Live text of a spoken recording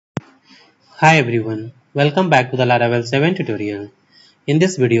Hi everyone, welcome back to the Laravel 7 tutorial. In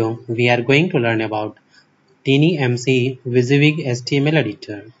this video, we are going to learn about TinyMCE WYSIWYG HTML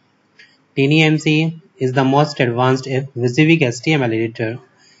Editor. TinyMCE is the most advanced WYSIWYG HTML editor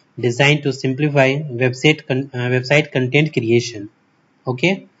designed to simplify website content creation.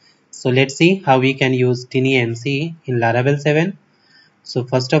 Okay, so let's see how we can use TinyMCE in Laravel 7. So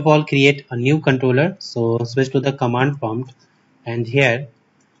first of all, create a new controller. So switch to the command prompt, and here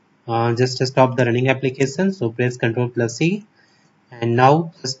just to stop the running application, so press Ctrl+C, and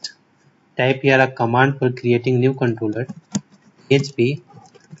now just type here a command for creating new controller: php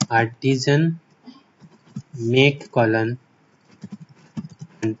artisan make colon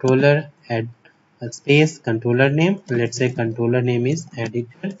controller, add a space controller name. Let's say controller name is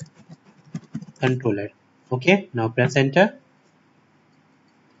editor controller. Okay, now press enter.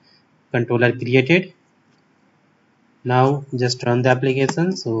 Controller created. Now just run the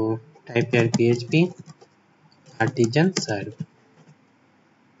application. So type here php artisan serve.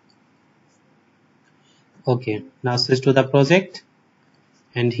 Okay, now switch to the project,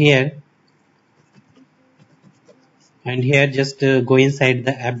 and here just go inside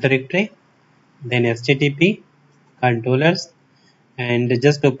the app directory, then http controllers, and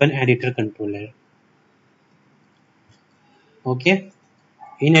just open editor controller. Okay,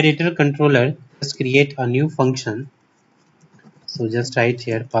 in editor controller just create a new function. So just write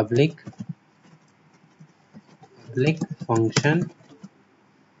here public function,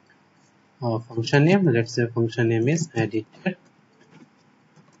 function name, let's say function name is editor,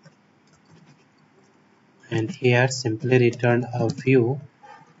 and here simply return a view.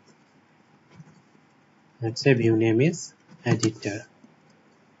 Let's say view name is editor.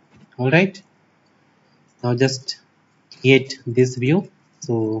 Alright, now just create this view.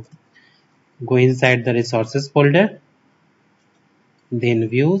 So go inside the resources folder, then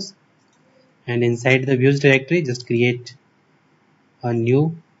views, and inside the views directory just create a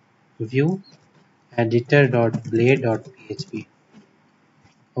new view editor.blade.php.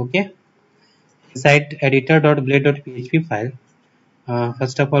 Okay, inside editor.blade.php file,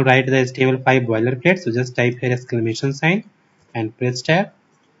 first of all write the HTML5 boilerplate. So just type here exclamation sign and press tab.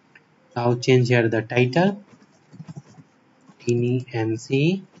 Now change here the title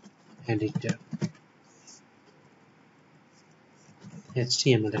TinyMCE Editor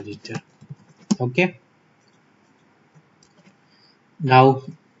HTML Editor. Okay, now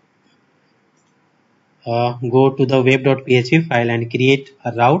go to the web.php file and create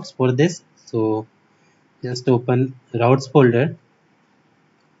a routes for this. So just open routes folder,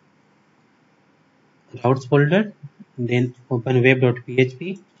 then open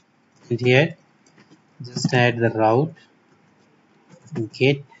web.php, and here just add the route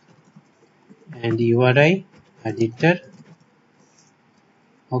get and URI editor.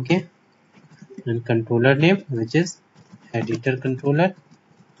 Okay, and controller name, which is editor controller,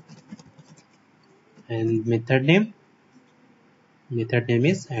 and method name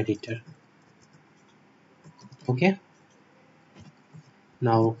is editor. Okay,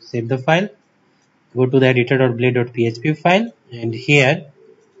 now save the file, go to the editor.blade.php file, and here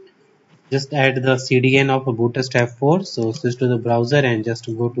just add the CDN of Bootstrap 4. So switch to the browser and just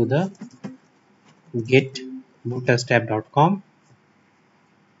go to the getbootstrap.com,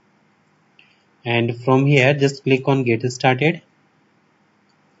 and from here just click on get started.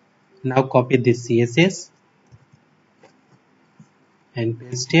 Now copy this CSS and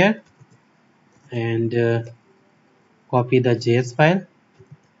paste here, and copy the JS file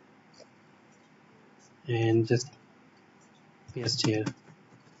and just paste here.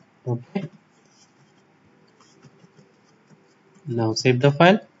 Okay, now save the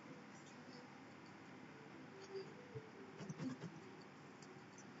file.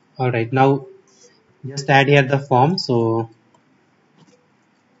 Alright, now just add here the form. So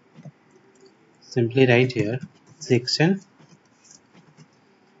simply write here section,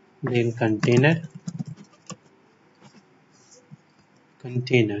 then container,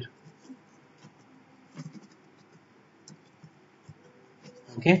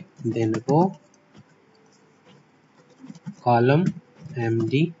 okay, then row, column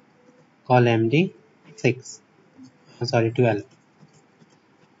MD 6, 12.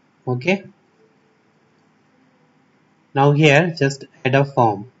 Okay, now here just add a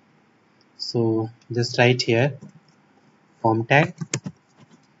form. So just write here form tag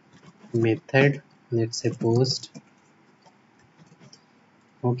method, let's say post.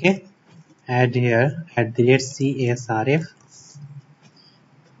 Okay, add here @CSRF.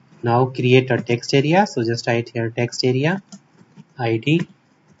 Now create a text area. So just write here text area ID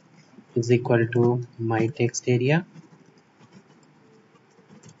is equal to my text area.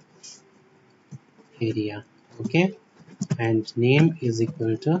 area. Okay, and name is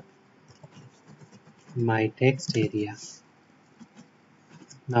equal to my text area.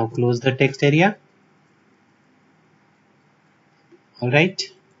 Now close the text area. Alright.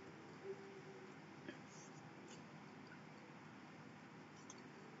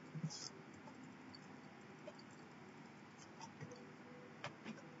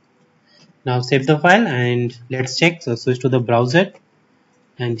 Now save the file and let's check. So switch to the browser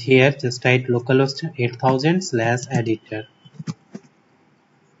and here just type localhost 8000/editor.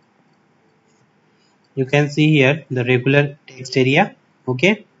 You can see here the regular text area.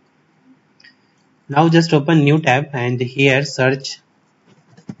 Okay. Now just open new tab and here search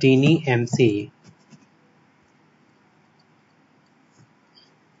TinyMCE.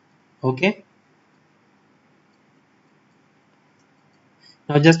 Okay.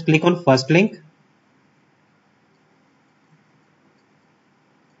 Now just click on first link.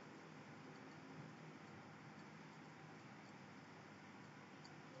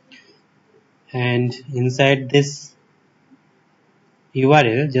 And inside this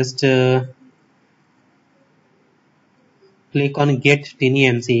URL just click on get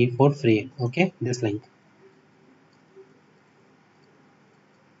TinyMCE for free. Okay, this link.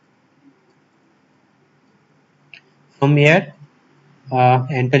 From here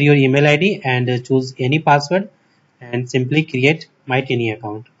enter your email ID and choose any password and simply create my Tiny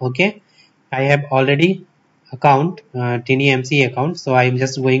account. Okay, I have already account TinyMCE account, so I am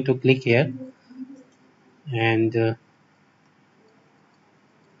just going to click here and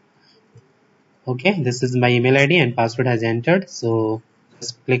okay, this is my email ID and password has entered, so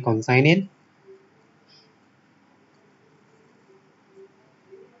just click on sign in.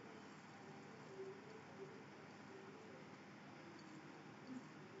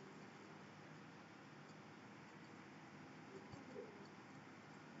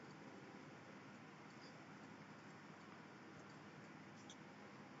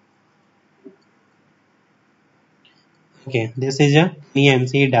 Okay, this is a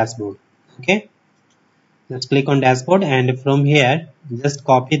TinyMCE dashboard. Okay, just click on dashboard and from here just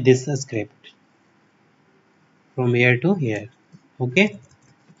copy this script from here to here. Okay,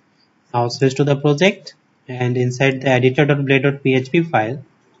 now switch to the project and inside the editor.blade.php file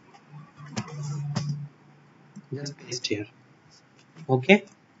just paste here. Okay,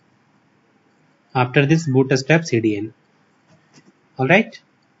 after this bootstrap CDN. Alright,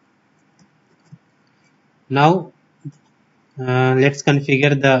 now let's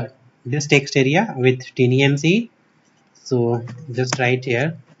configure this text area with TinyMCE. So just write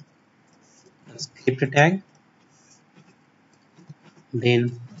here a script tag,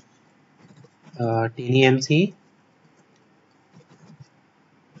 then TinyMCE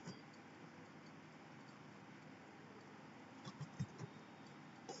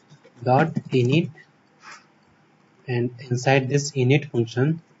dot init, and inside this init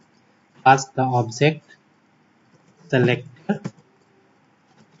function pass the object selector.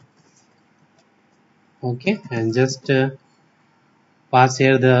 Okay, and just pass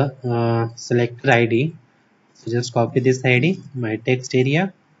here the selector ID. So just copy this ID, my text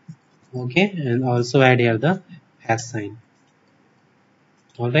area. Okay, and also add here the hash sign.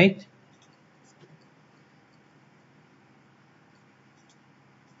 Alright,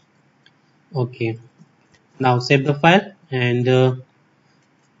 okay, now save the file and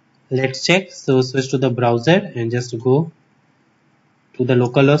let's check. So switch to the browser and just go to the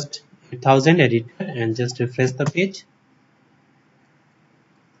localhost 8000 editor and just refresh the page.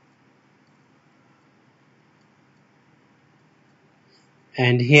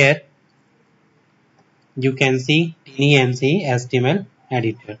 And here you can see TinyMCE HTML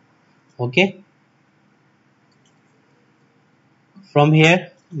Editor. Okay, from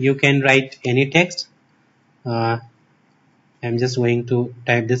here you can write any text. I'm just going to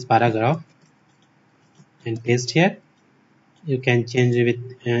type this paragraph and paste here. You can change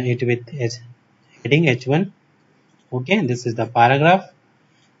it with heading H1. Okay, this is the paragraph.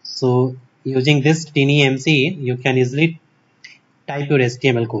 So using this TinyMCE you can easily type your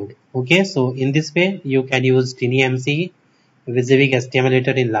HTML code. Okay, so in this way you can use TinyMCE WYSIWYG HTML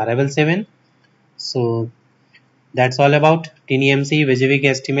Editor in Laravel 7. So that's all about TinyMCE WYSIWYG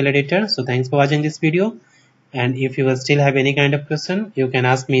HTML Editor. So thanks for watching this video, and if you will still have any kind of question you can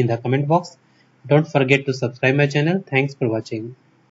ask me in the comment box. Don't forget to subscribe my channel. Thanks for watching.